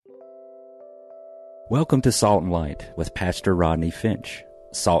Welcome to Salt and Light with Pastor Rodney Finch.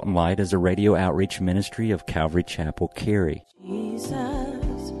 Salt and Light is a radio outreach ministry of Calvary Chapel, Cary. Jesus,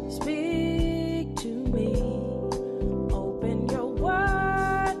 speak to me. Open your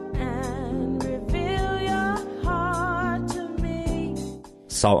word and reveal your heart to me.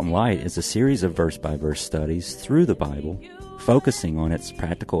 Salt and Light is a series of verse-by-verse studies through the Bible, focusing on its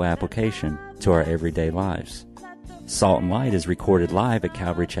practical application to our everyday lives. Salt and Light is recorded live at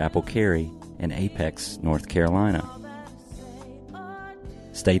Calvary Chapel, Cary in Apex, North Carolina.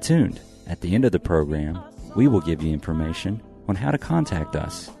 Stay tuned. At the end of the program, we will give you information on how to contact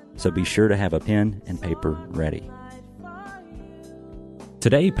us, so be sure to have a pen and paper ready.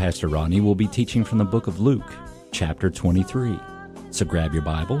 Today, Pastor Rodney will be teaching from the book of Luke, chapter 23. So grab your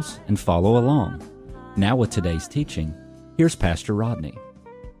Bibles and follow along. Now with today's teaching, here's Pastor Rodney.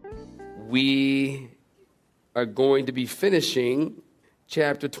 We are going to be finishing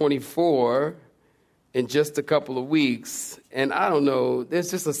chapter 24 in just a couple of weeks. And I don't know,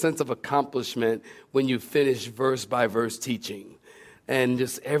 there's just a sense of accomplishment when you finish verse by verse teaching. And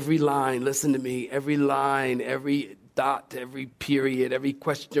just every line, listen to me, every line, every dot, every period, every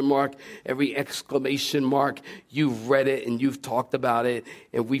question mark, every exclamation mark, you've read it and you've talked about it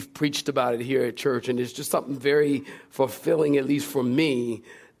and we've preached about it here at church. And it's just something very fulfilling, at least for me,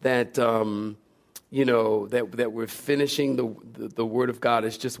 that that we're finishing the Word of God.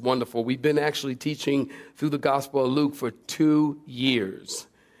 Is just wonderful. We've been actually teaching through the Gospel of Luke for 2 years.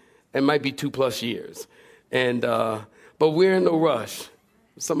 It might be 2+ years. And but we're in no rush.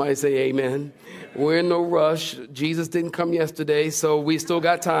 Somebody say amen. We're in no rush. Jesus didn't come yesterday, so we still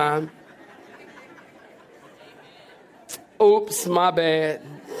got time. Oops, my bad.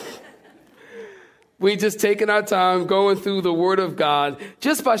 We just taking our time going through the Word of God.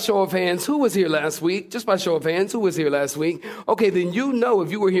 Just by show of hands, who was here last week? Just by show of hands, who was here last week? Okay, then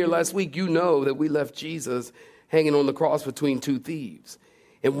if you were here last week, you know that we left Jesus hanging on the cross between two thieves.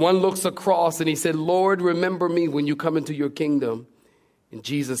 And one looks across and he said, Lord, remember me when you come into your kingdom. And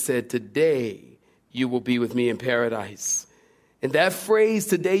Jesus said, today you will be with me in paradise. And that phrase,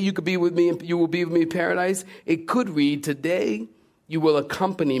 today you will be with me in paradise, it could read, today you will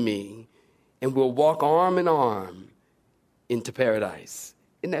accompany me and we'll walk arm in arm into paradise.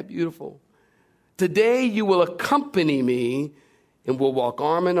 Isn't that beautiful? Today you will accompany me and we'll walk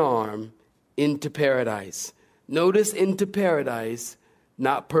arm in arm into paradise. Notice into paradise,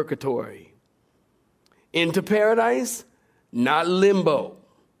 not purgatory. Into paradise, not limbo.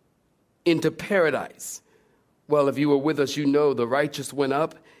 Into paradise. Well, if you were with us, you know the righteous went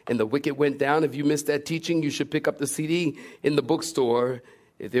up and the wicked went down. If you missed that teaching, you should pick up the CD in the bookstore.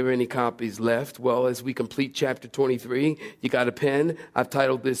 If there are any copies left, well, as we complete chapter 23, you got a pen? I've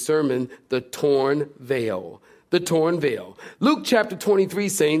titled this sermon, The Torn Veil. The Torn Veil. Luke chapter 23,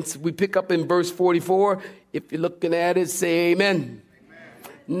 saints, we pick up in verse 44. If you're looking at it, say amen.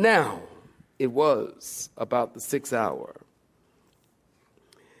 Amen. Now, it was about the 6th hour.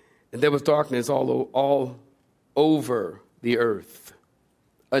 And there was darkness all over the earth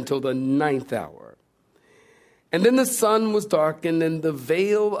until the 9th hour. And then the sun was darkened, and the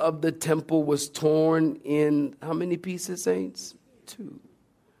veil of the temple was torn in how many pieces, saints? 2.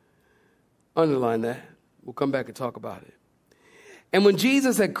 Underline that. We'll come back and talk about it. And when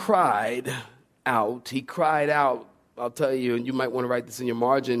Jesus had cried out, I'll tell you, and you might want to write this in your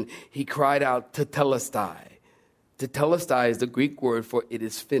margin, he cried out, tetelestai. Tetelestai is the Greek word for it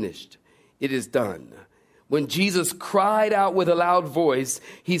is finished. It is done. When Jesus cried out with a loud voice,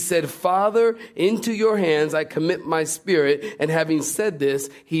 he said, Father, into your hands I commit my spirit. And having said this,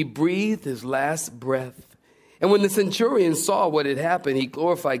 he breathed his last breath. And when the centurion saw what had happened, he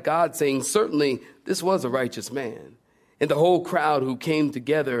glorified God, saying, certainly this was a righteous man. And the whole crowd who came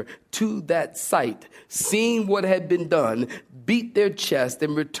together to that sight, seeing what had been done, beat their chest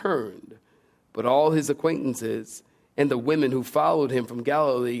and returned. But all his acquaintances and the women who followed him from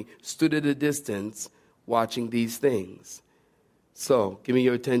Galilee stood at a distance, watching these things. So, give me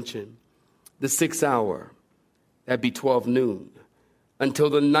your attention. The 6th hour, that'd be 12 noon. Until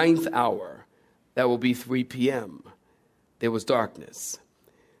the 9th hour, that will be 3 p.m. There was darkness.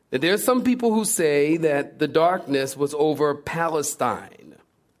 Now, there are some people who say that the darkness was over Palestine.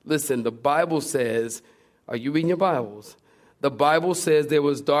 Listen, the Bible says, are you reading your Bibles? The Bible says there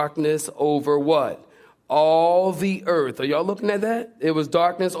was darkness over what? All the earth. Are y'all looking at that? It was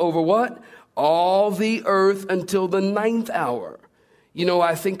darkness over what? All the earth until the 9th hour. You know,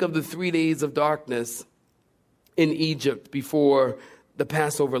 I think of the 3 days of darkness in Egypt before the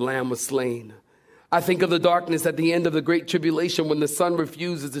Passover lamb was slain. I think of the darkness at the end of the great tribulation when the sun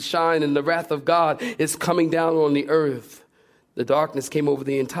refuses to shine and the wrath of God is coming down on the earth. The darkness came over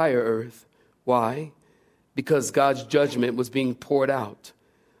the entire earth. Why? because God's judgment was being poured out.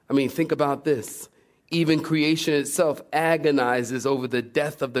 I mean, think about this. Even creation itself agonizes over the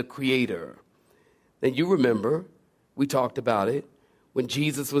death of the Creator. And you remember, we talked about it, when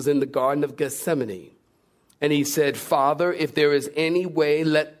Jesus was in the Garden of Gethsemane. And he said, Father, if there is any way,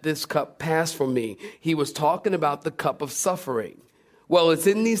 let this cup pass from me. He was talking about the cup of suffering. Well, it's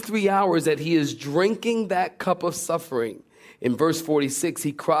in these 3 hours that he is drinking that cup of suffering. In verse 46,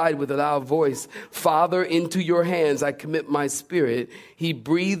 he cried with a loud voice, Father, into your hands I commit my spirit. He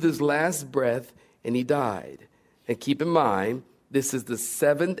breathed his last breath and he died. And keep in mind, this is the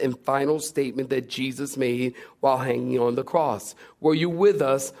seventh and final statement that Jesus made while hanging on the cross. Were you with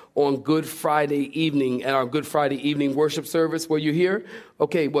us on Good Friday evening at our Good Friday evening worship service? Were you here?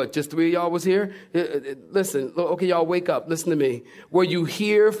 Okay, what, just 3 of y'all was here? Listen, okay, y'all wake up. Listen to me. Were you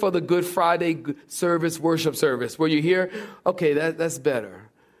here for the Good Friday service, worship service? Were you here? Okay, that's better.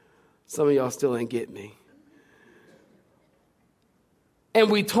 Some of y'all still ain't get me. And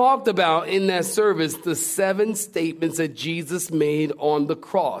we talked about in that service the 7 statements that Jesus made on the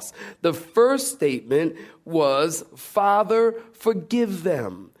cross. The first statement was, Father, forgive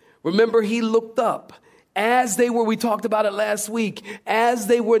them. Remember, he looked up as they were, we talked about it last week, as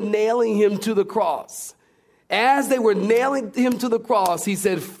they were nailing him to the cross. As they were nailing him to the cross, he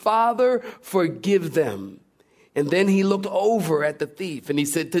said, Father, forgive them. And then he looked over at the thief and he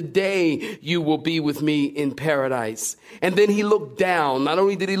said, today you will be with me in paradise. And then he looked down. Not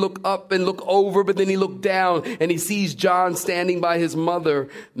only did he look up and look over, but then he looked down and he sees John standing by his mother,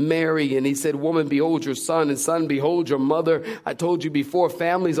 Mary. And he said, woman, behold your son, and son, behold your mother. I told you before,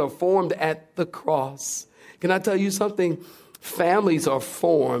 families are formed at the cross. Can I tell you something? Families are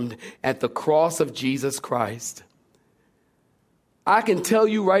formed at the cross of Jesus Christ. I can tell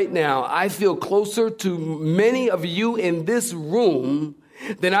you right now, I feel closer to many of you in this room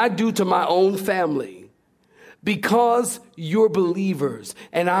than I do to my own family, because you're believers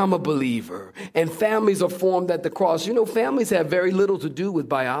and I'm a believer, and families are formed at the cross. You know, families have very little to do with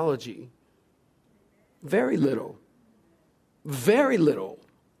biology. Very little. Very little.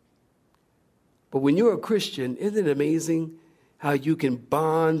 But when you're a Christian, isn't it amazing how you can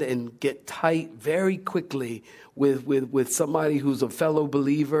bond and get tight very quickly with somebody who's a fellow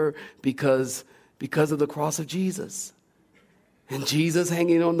believer because of the cross of Jesus and Jesus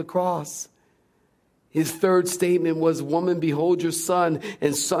hanging on the cross. His third statement was, woman, behold your son,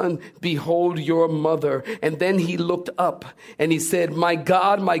 and son, behold your mother. And then he looked up and he said, my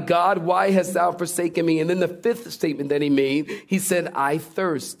God, why hast thou forsaken me? And then the fifth statement that he made, he said, I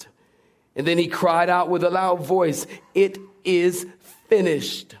thirst. And then he cried out with a loud voice, it is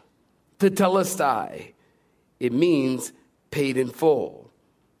finished. Tetelestai. It means paid in full.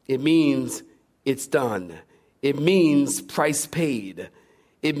 It means it's done. It means price paid.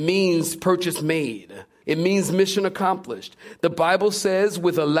 It means purchase made. It means mission accomplished. The Bible says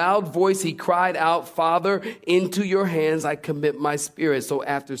with a loud voice, he cried out, Father, into your hands I commit my spirit. So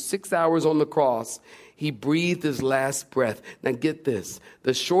after 6 hours on the cross, he breathed his last breath. Now get this.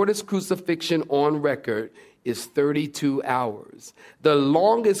 The shortest crucifixion on record is 32 hours. The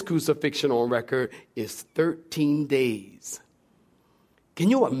longest crucifixion on record is 13 days.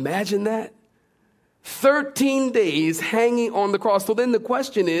 Can you imagine that? 13 days hanging on the cross. So then the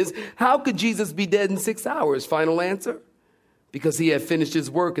question is, how could Jesus be dead in 6 hours? Final answer, because he had finished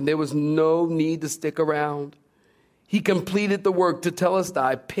his work and there was no need to stick around. He completed the work,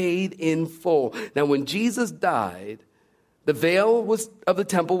 tetelestai, paid in full. Now, when Jesus died, the veil of the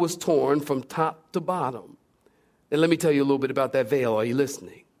temple was torn from top to bottom. And let me tell you a little bit about that veil. Are you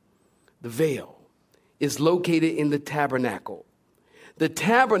listening? The veil is located in the tabernacle. The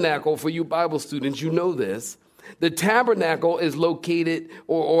tabernacle, for you Bible students, you know this. The tabernacle is located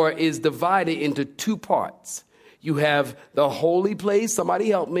or is divided into 2 parts. You have the holy place, somebody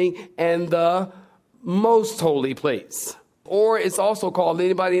help me, and the most holy place. Or it's also called,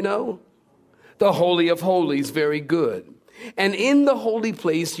 anybody know? The Holy of Holies. Very good. And in the holy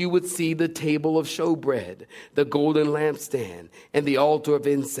place, you would see the table of showbread, the golden lampstand, and the altar of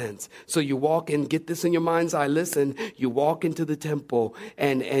incense. So you walk in, get this in your mind's eye, listen, you walk into the temple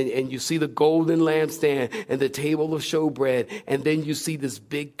and you see the golden lampstand and the table of showbread, and then you see this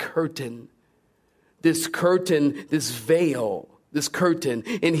big curtain. This curtain, this veil, this curtain.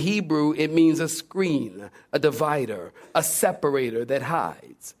 In Hebrew, it means a screen, a divider, a separator that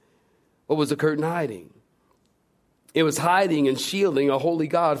hides. What was the curtain hiding? It was hiding and shielding a holy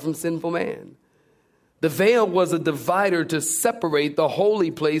God from sinful man. The veil was a divider to separate the holy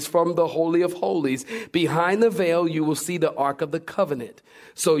place from the Holy of Holies. Behind the veil, you will see the Ark of the Covenant.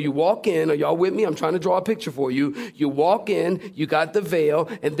 So you walk in, are y'all with me? I'm trying to draw a picture for you. You walk in, you got the veil,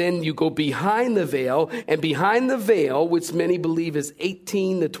 and then you go behind the veil. And behind the veil, which many believe is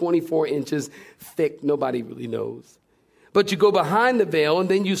 18 to 24 inches thick, nobody really knows. But you go behind the veil, and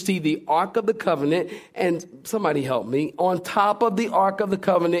then you see the Ark of the Covenant. And somebody help me. On top of the Ark of the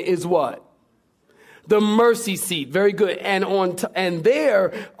Covenant is what? The mercy seat. Very good. And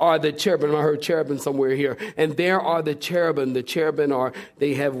there are the cherubim. I heard cherubim somewhere here. And there are the cherubim. The cherubim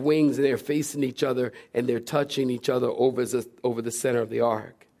they have wings and they're facing each other and they're touching each other over the center of the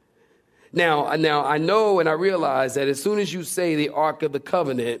ark. Now I know and I realize that as soon as you say the Ark of the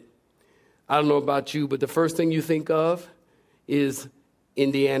Covenant, I don't know about you, but the first thing you think of is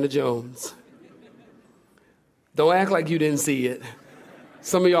Indiana Jones. Don't act like you didn't see it.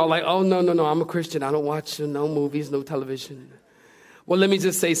 Some of y'all are like, oh, no, I'm a Christian. I don't watch no movies, no television. Well, let me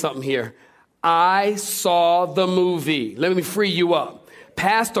just say something here. I saw the movie. Let me free you up.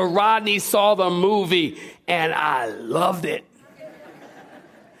 Pastor Rodney saw the movie, and I loved it.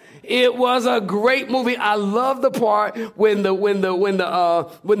 It was a great movie. I love the part when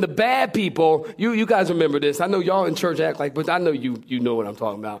the bad people, you guys remember this. I know y'all in church act like, but I know you know what I'm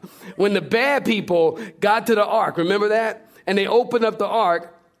talking about. When the bad people got to the ark, remember that? And they opened up the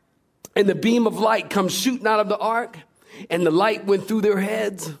ark, and the beam of light comes shooting out of the ark, and the light went through their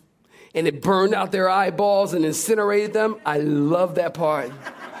heads, and it burned out their eyeballs and incinerated them. I love that part.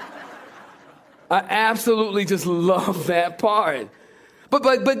 I absolutely just love that part. But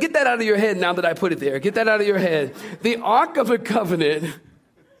get that out of your head now that I put it there. Get that out of your head. The Ark of the Covenant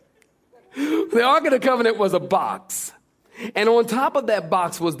was a box. And on top of that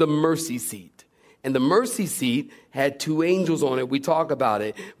box was the mercy seat. And the mercy seat had two angels on it. We talked about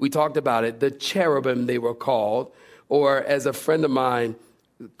it. The cherubim, they were called. Or as a friend of mine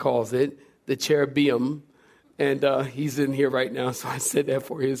calls it, the cherubim. And he's in here right now, so I said that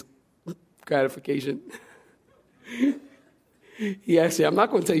for his gratification. I'm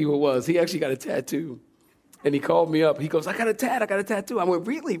not going to tell you who it was. He actually got a tattoo. And he called me up. He goes, I got a tattoo. I went,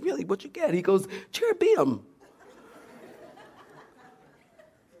 really? What'd you get? He goes, cherubim.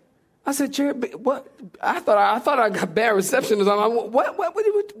 I said, cherubim, what? I thought I got bad reception. I'm like,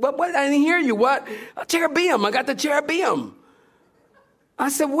 what? I didn't hear you. What? A cherubim. I got the cherubim. I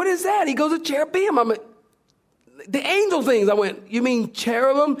said, what is that? He goes, a cherubim. I'm like, the angel things. I went, you mean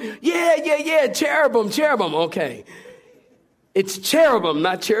cherubim? Yeah, cherubim. Okay. It's cherubim,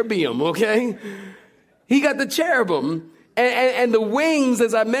 not cherubim, okay? He got the cherubim. And the wings,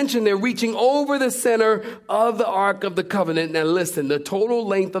 as I mentioned, they're reaching over the center of the Ark of the Covenant. Now listen, the total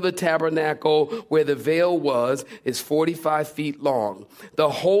length of the tabernacle where the veil was is 45 feet long. The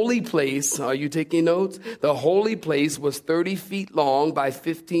holy place, are you taking notes? The holy place was 30 feet long by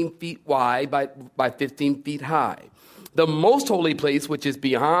 15 feet wide by 15 feet high. The most holy place, which is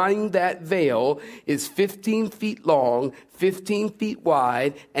behind that veil, is 15 feet long, 15 feet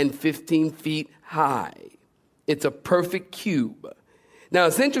wide, and 15 feet high. It's a perfect cube. Now,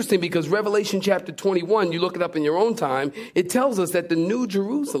 it's interesting because Revelation chapter 21, you look it up in your own time, it tells us that the New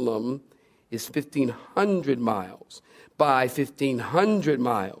Jerusalem is 1,500 miles by 1,500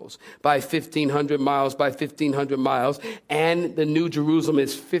 miles by 1,500 miles by 1,500 miles, and the New Jerusalem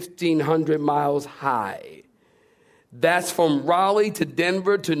is 1,500 miles high. That's from Raleigh to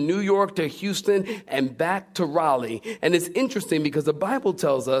Denver to New York to Houston and back to Raleigh. And it's interesting because the Bible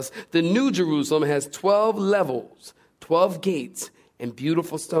tells us the New Jerusalem has 12 levels, 12 gates, and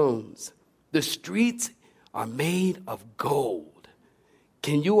beautiful stones. The streets are made of gold.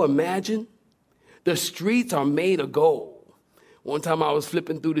 Can you imagine? The streets are made of gold. One time I was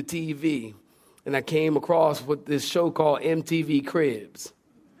flipping through the TV and I came across with this show called MTV Cribs.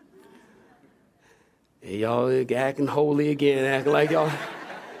 Hey, y'all acting holy again, acting like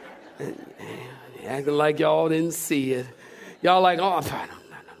y'all didn't see it. Y'all like, oh, I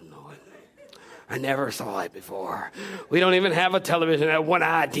don't know it. I never saw it before. We don't even have a television, that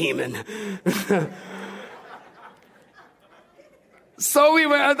one-eyed demon. So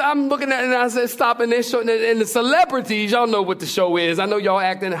I'm looking at it and I said, stop, and they're showing it. And the celebrities, y'all know what the show is. I know y'all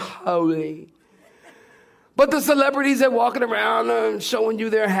acting holy. But the celebrities are walking around showing you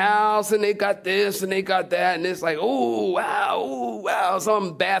their house, and they got this and they got that, and it's like, ooh, wow,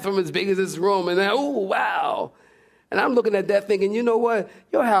 some bathroom as big as this room, and then, ooh, wow. And I'm looking at that thinking, you know what?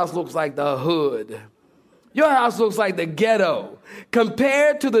 Your house looks like the hood. Your house looks like the ghetto.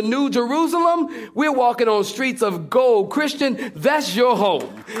 Compared to the New Jerusalem, we're walking on streets of gold. Christian, that's your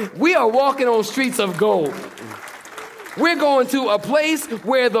home. We are walking on streets of gold. We're going to a place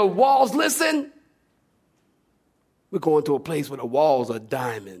where the walls, listen, We're going to a place where the walls are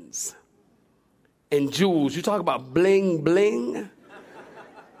diamonds and jewels. You talk about bling, bling.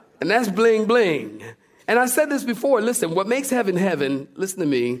 And that's bling, bling. And I said this before. Listen, what makes heaven heaven, listen to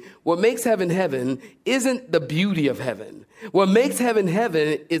me, what makes heaven heaven isn't the beauty of heaven. What makes heaven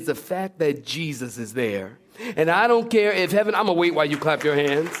heaven is the fact that Jesus is there. And I don't care if heaven, I'm going to wait while you clap your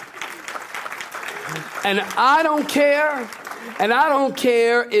hands. And I don't care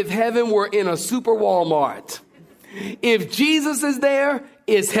if heaven were in a super Walmart. If Jesus is there,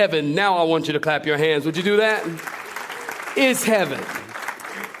 it's heaven. Now I want you to clap your hands. Would you do that? It's heaven.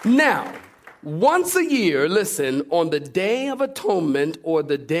 Now, once a year, listen, on the Day of Atonement or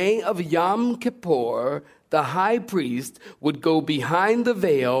the day of Yom Kippur, the high priest would go behind the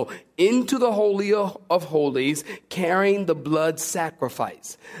veil into the Holy of Holies carrying the blood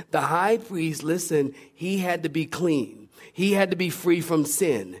sacrifice. The high priest, listen, he had to be clean. He had to be free from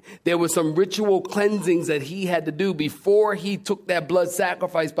sin. There were some ritual cleansings that he had to do before he took that blood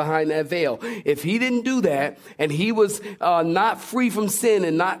sacrifice behind that veil. If he didn't do that and he was not free from sin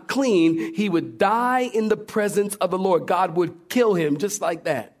and not clean, he would die in the presence of the Lord. God would kill him just like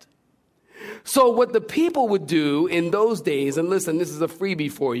that. So what the people would do in those days, and listen, this is a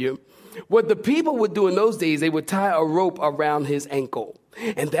freebie for you. What the people would do in those days, they would tie a rope around his ankle.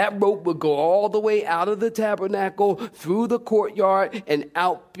 And that rope would go all the way out of the tabernacle, through the courtyard, and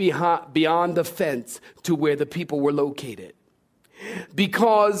out beyond the fence to where the people were located.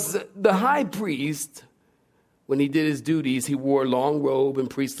 Because the high priest, when he did his duties, he wore a long robe and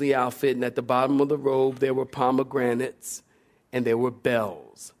priestly outfit. And at the bottom of the robe, there were pomegranates and there were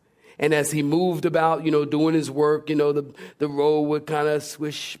bells. And as he moved about, doing his work, the robe would kind of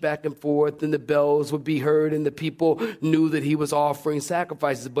swish back and forth and the bells would be heard and the people knew that he was offering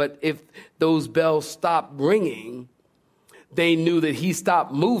sacrifices. But if those bells stopped ringing, they knew that he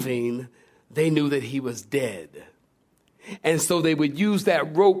stopped moving. They knew that he was dead. And so they would use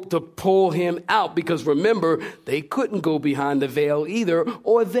that rope to pull him out because remember, they couldn't go behind the veil either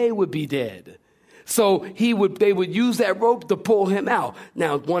or they would be dead. So they would use that rope to pull him out.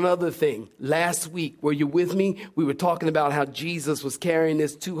 Now, one other thing. Last week, were you with me? We were talking about how Jesus was carrying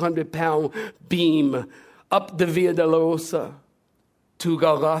this 200-pound beam up the Via Dolorosa to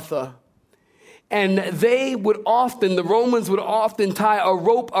Golgotha. And the Romans would often tie a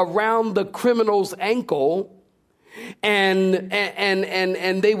rope around the criminal's ankle. And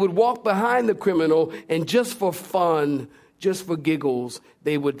they would walk behind the criminal and just for fun, just for giggles,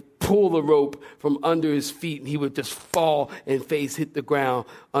 they would pull the rope from under his feet and he would just fall and face hit the ground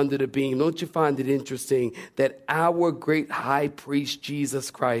under the beam. Don't you find it interesting that our great high priest, Jesus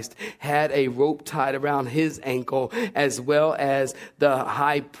Christ, had a rope tied around his ankle as well as the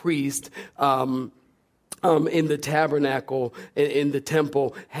high priest in the tabernacle, in the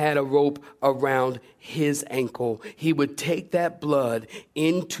temple, had a rope around his ankle. He would take that blood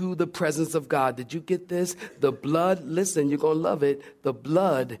into the presence of God. Did you get this? The blood, listen, you're going to love it. The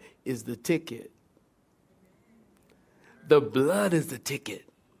blood is the ticket. The blood is the ticket.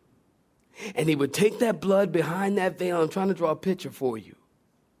 And he would take that blood behind that veil. I'm trying to draw a picture for you.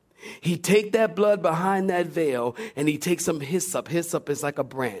 He'd take that blood behind that veil and he'd take some hyssop. Hyssop is like a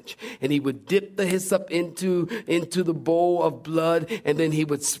branch. And he would dip the hyssop into the bowl of blood and then he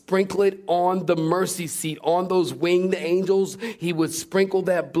would sprinkle it on the mercy seat, on those winged angels. He would sprinkle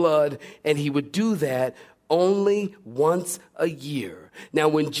that blood and he would do that only once a year. Now,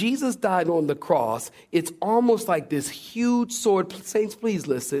 when Jesus died on the cross, it's almost like this huge sword. Saints, please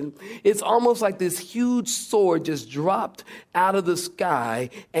listen. It's almost like this huge sword just dropped out of the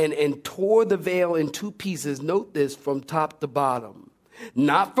sky and tore the veil in two pieces. Note this, from top to bottom.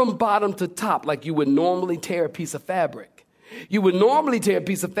 Not from bottom to top like you would normally tear a piece of fabric. You would normally tear a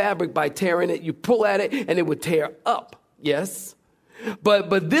piece of fabric by tearing it. You pull at it and it would tear up. Yes?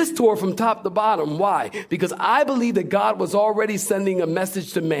 But this tore from top to bottom. Why? Because I believe that God was already sending a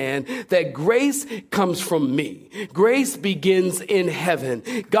message to man that grace comes from me. Grace begins in heaven.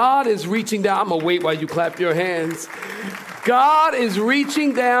 God is reaching down. I'm going to wait while you clap your hands. God is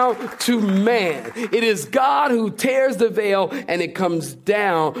reaching down to man. It is God who tears the veil and it comes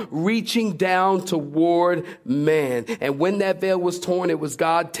down, reaching down toward man. And when that veil was torn, it was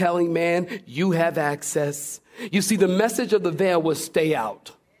God telling man, you have access. You see, the message of the veil was stay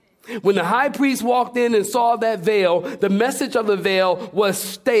out. When the high priest walked in and saw that veil, the message of the veil was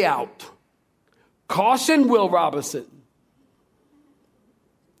stay out. Caution, Will Robinson.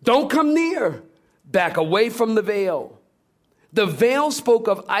 Don't come near. Back away from the veil. The veil spoke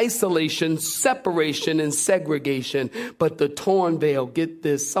of isolation, separation, and segregation. But the torn veil, get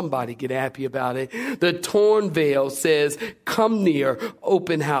this, somebody get happy about it. The torn veil says, come near,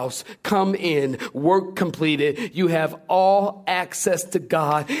 open house, come in, work completed. You have all access to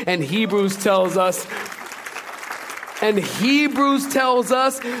God. And Hebrews tells us,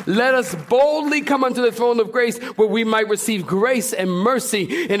 let us boldly come unto the throne of grace where we might receive grace and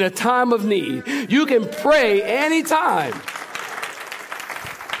mercy in a time of need. You can pray anytime.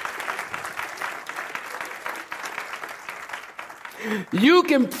 You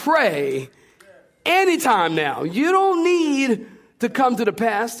can pray anytime now. You don't need to come to the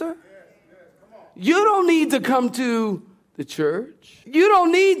pastor. You don't need to come to the church. You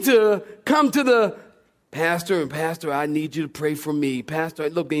don't need to come to the pastor and pastor, I need you to pray for me. Pastor,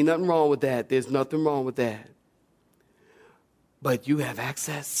 look, ain't nothing wrong with that. There's nothing wrong with that. But you have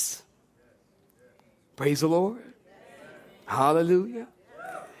access. Praise the Lord. Hallelujah.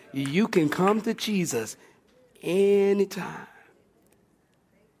 You can come to Jesus anytime.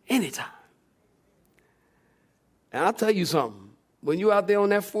 Anytime. And I'll tell you something. When you're out there on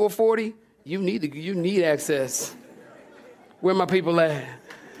that 440, you need access. Where my people at?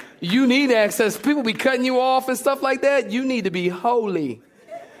 You need access. People be cutting you off and stuff like that. You need to be holy.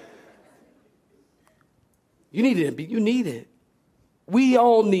 You need it. We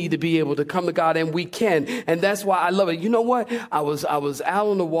all need to be able to come to God, and we can. And that's why I love it. You know what? I was out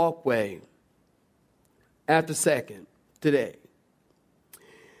on the walkway after second today.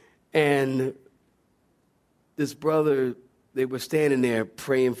 And this brother, they were standing there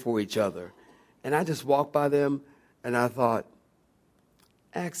praying for each other. And I just walked by them and I thought,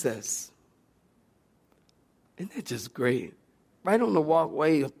 access. Isn't that just great? Right on the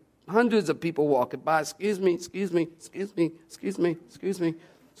walkway, hundreds of people walking by. Excuse me.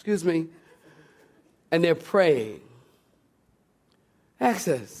 And they're praying.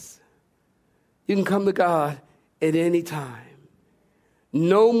 Access. You can come to God at any time.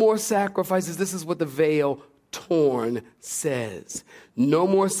 No more sacrifices. This is what the veil torn says. No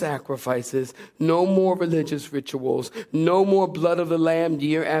more sacrifices. No more religious rituals. No more blood of the lamb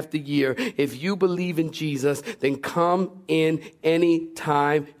year after year. If you believe in Jesus, then come in any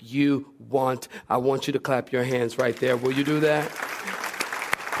time you want. I want you to clap your hands right there. Will you do that?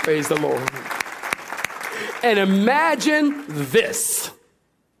 Praise the Lord. And imagine this.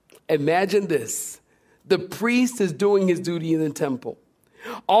 Imagine this. The priest is doing his duty in the temple.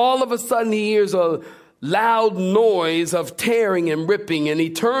 All of a sudden he hears a loud noise of tearing and ripping, and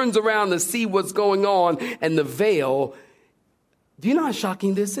he turns around to see what's going on, and the veil, do you know how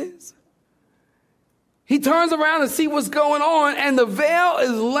shocking this is? He turns around to see what's going on, and the veil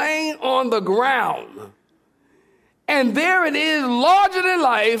is laying on the ground. And there it is, larger than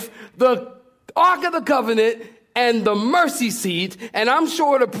life, the Ark of the Covenant and the mercy seat, and I'm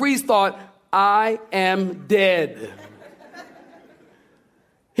sure the priest thought, I am dead.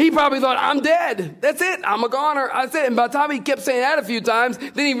 He probably thought, I'm dead. That's it. I'm a goner. That's it. And by the time he kept saying that a few times,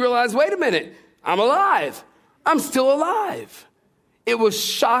 then he realized, wait a minute. I'm alive. I'm still alive. It was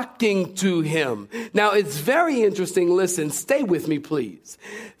shocking to him. Now, it's very interesting. Listen, stay with me, please.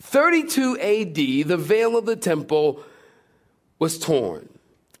 32 AD, the veil of the temple was torn.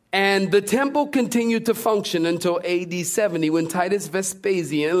 And the temple continued to function until AD 70 when Titus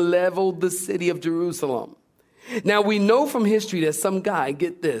Vespasian leveled the city of Jerusalem. Now, we know from history that some guy,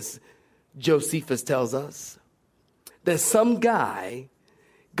 get this, Josephus tells us, that some guy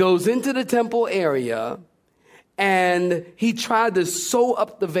goes into the temple area and he tried to sew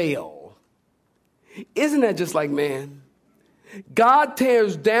up the veil. Isn't that just like man? God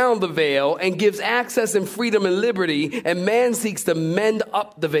tears down the veil and gives access and freedom and liberty, and man seeks to mend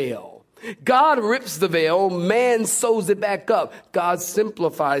up the veil. God rips the veil, man sews it back up. God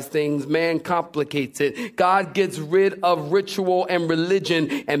simplifies things, man complicates it. God gets rid of ritual and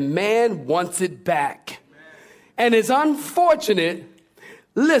religion, and man wants it back. And it's unfortunate,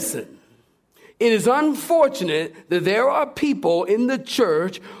 listen, it is unfortunate that there are people in the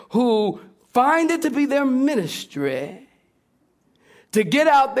church who find it to be their ministry to get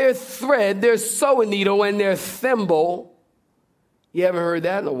out their thread, their sewing needle, and their thimble. You haven't heard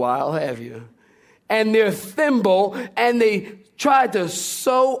that in a while, have you? And their thimble, and they tried to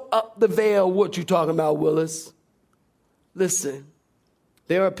sew up the veil. What you talking about, Willis? Listen,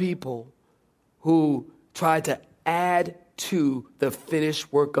 there are people who try to add to the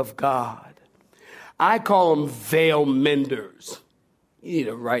finished work of God. I call them veil menders. You need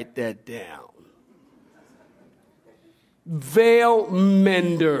to write that down. Veil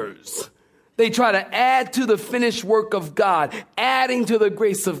menders. They try to add to the finished work of God, adding to the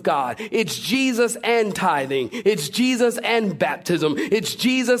grace of God. It's Jesus and tithing. It's Jesus and baptism. It's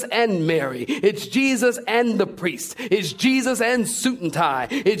Jesus and Mary. It's Jesus and the priest. It's Jesus and suit and tie.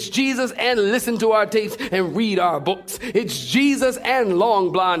 It's Jesus and listen to our tapes and read our books. It's Jesus and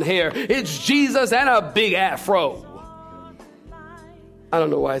long blonde hair. It's Jesus and a big afro. I don't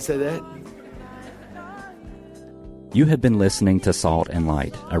know why I said that. You have been listening to Salt and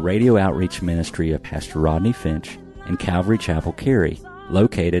Light, a radio outreach ministry of Pastor Rodney Finch in Calvary Chapel, Cary,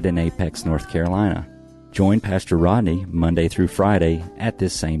 located in Apex, North Carolina. Join Pastor Rodney Monday through Friday at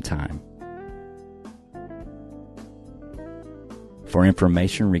this same time. For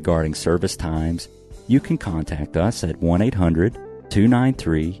information regarding service times, you can contact us at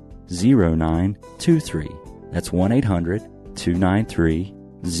 1-800-293-0923. That's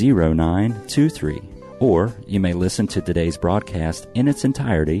 1-800-293-0923. Or you may listen to today's broadcast in its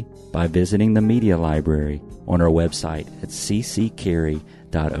entirety by visiting the media library on our website at cccary.org.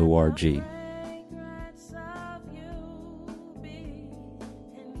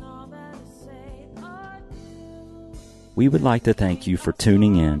 We would like to thank you for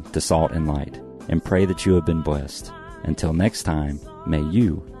tuning in to Salt and Light and pray that you have been blessed. Until next time, may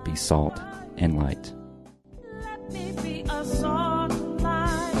you be salt and light.